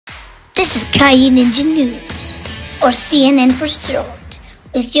Caio Ninja News, or CNN for short,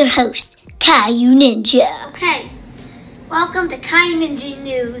 with your host, Caio Ninja. Okay, welcome to Caio Ninja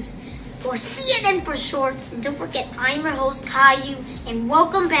News, or CNN for short, and don't forget, I'm your host, Caio, and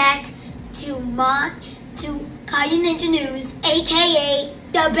welcome back to Caio Ninja News, aka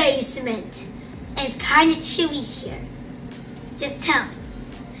The Basement. And it's kind of chewy here. Just tell me.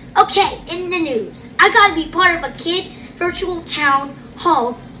 Okay, in the news, I gotta be part of a kid virtual town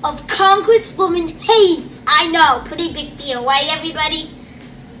hall of Congresswoman Hayes. I know, pretty big deal, right everybody?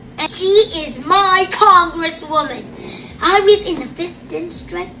 And she is my Congresswoman. I live in the 5th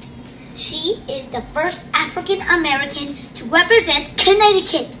District. She is the first African American to represent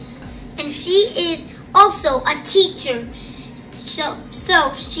Connecticut. And she is also a teacher.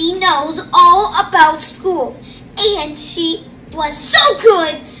 So she knows all about school. And she was so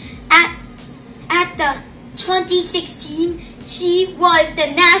good at the 2016, she was the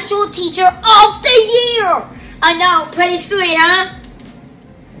National Teacher of the Year. I know, pretty sweet, huh?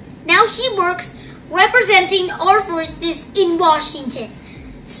 Now she works representing our voices in Washington.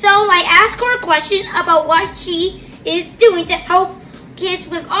 So I asked her a question about what she is doing to help kids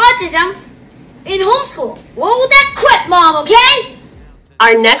with autism in homeschool. Roll that clip, Mom, okay?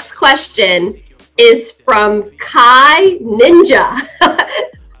 Our next question is from Caio Ninja.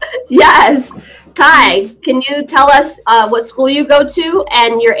 Yes. Kai, can you tell us what school you go to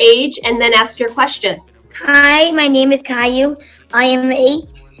and your age, and then ask your question? Hi, my name is Caio. I am 8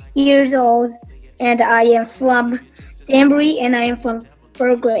 years old, and I am from Danbury, and I am from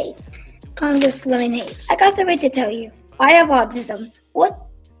 3rd grade. Congresswoman Hayes, I got something to tell you. I have autism.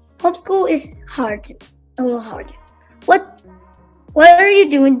 Homeschool is a little hard. What are you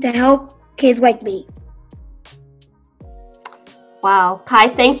doing to help kids like me? Wow, Kai,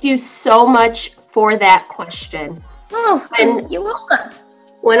 thank you so much for that question. Oh, you're welcome.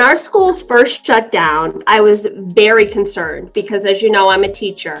 When our schools first shut down, I was very concerned because, as you know, I'm a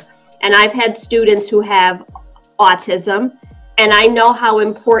teacher and I've had students who have autism, and I know how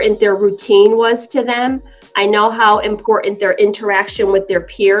important their routine was to them. I know how important their interaction with their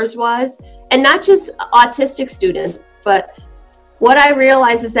peers was, and not just autistic students, but what I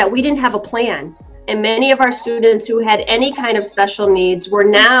realized is that we didn't have a plan. And many of our students who had any kind of special needs were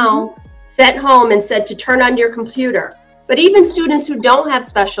now sent home and said to turn on your computer. But even students who don't have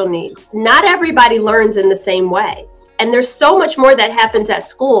special needs, not everybody learns in the same way. And there's so much more that happens at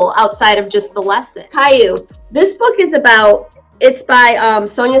school outside of just the lesson. Caio, this book is it's by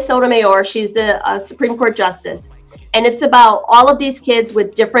Sonia Sotomayor. She's the Supreme Court Justice. And it's about all of these kids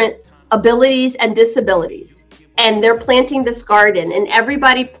with different abilities and disabilities. And they're planting this garden, and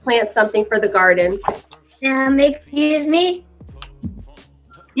everybody plants something for the garden. Excuse me?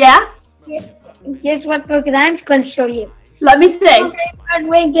 Yeah? Guess what book I'm going to show you? Let me see.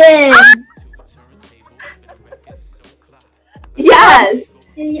 Yes.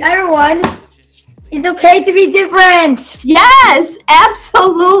 The other one is okay to be different. Yes,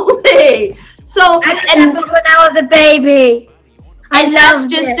 absolutely. So, I read that book when I was a baby. And that's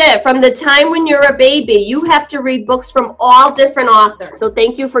just it. From the time when you're a baby, you have to read books from all different authors. So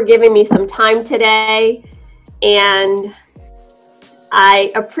thank you for giving me some time today. And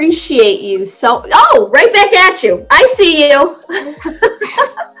I appreciate you so. Oh, right back at you. I see you.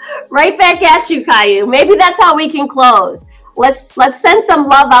 Right back at you, Caio. Maybe that's how we can close. Let's send some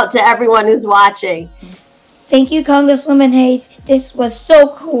love out to everyone who's watching. Thank you, Congresswoman Hayes. This was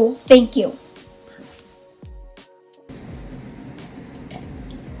so cool. Thank you.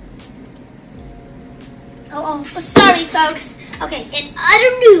 Oh, sorry, folks. Okay, in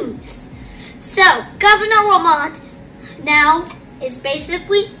other news, so Governor Vermont now is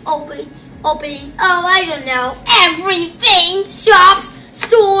basically opening, I don't know, everything, shops,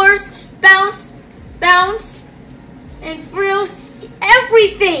 stores, bounce, and frills,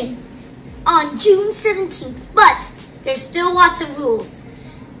 everything on June 17th. But there's still lots of rules.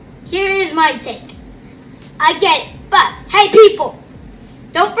 Here is my take. I get it, but hey, people.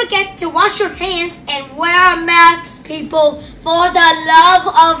 Don't forget to wash your hands and wear masks, people, for the love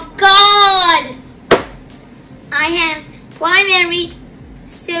of God. I have primary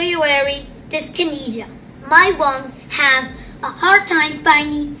ciliary dyskinesia. My lungs have a hard time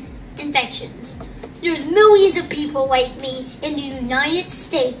fighting infections. There's millions of people like me in the United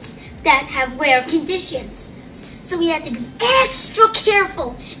States that have rare conditions. So we have to be extra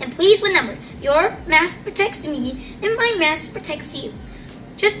careful. And please remember, your mask protects me and my mask protects you.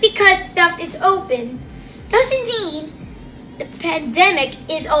 Just because stuff is open doesn't mean the pandemic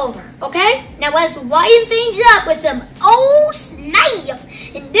is over, okay? Now let's widen things up with some oh snap.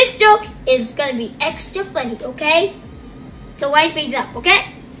 And this joke is gonna be extra funny, okay? To widen things up,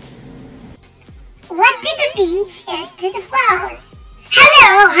 okay? What did the bee say to the flower?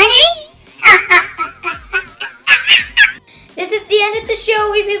 Hello, honey. This is the end of the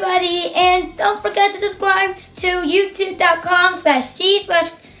show, everybody, and don't forget to subscribe to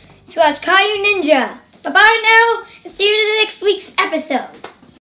youtube.com/c/Caio Ninja. Bye-bye now, and see you in the next week's episode.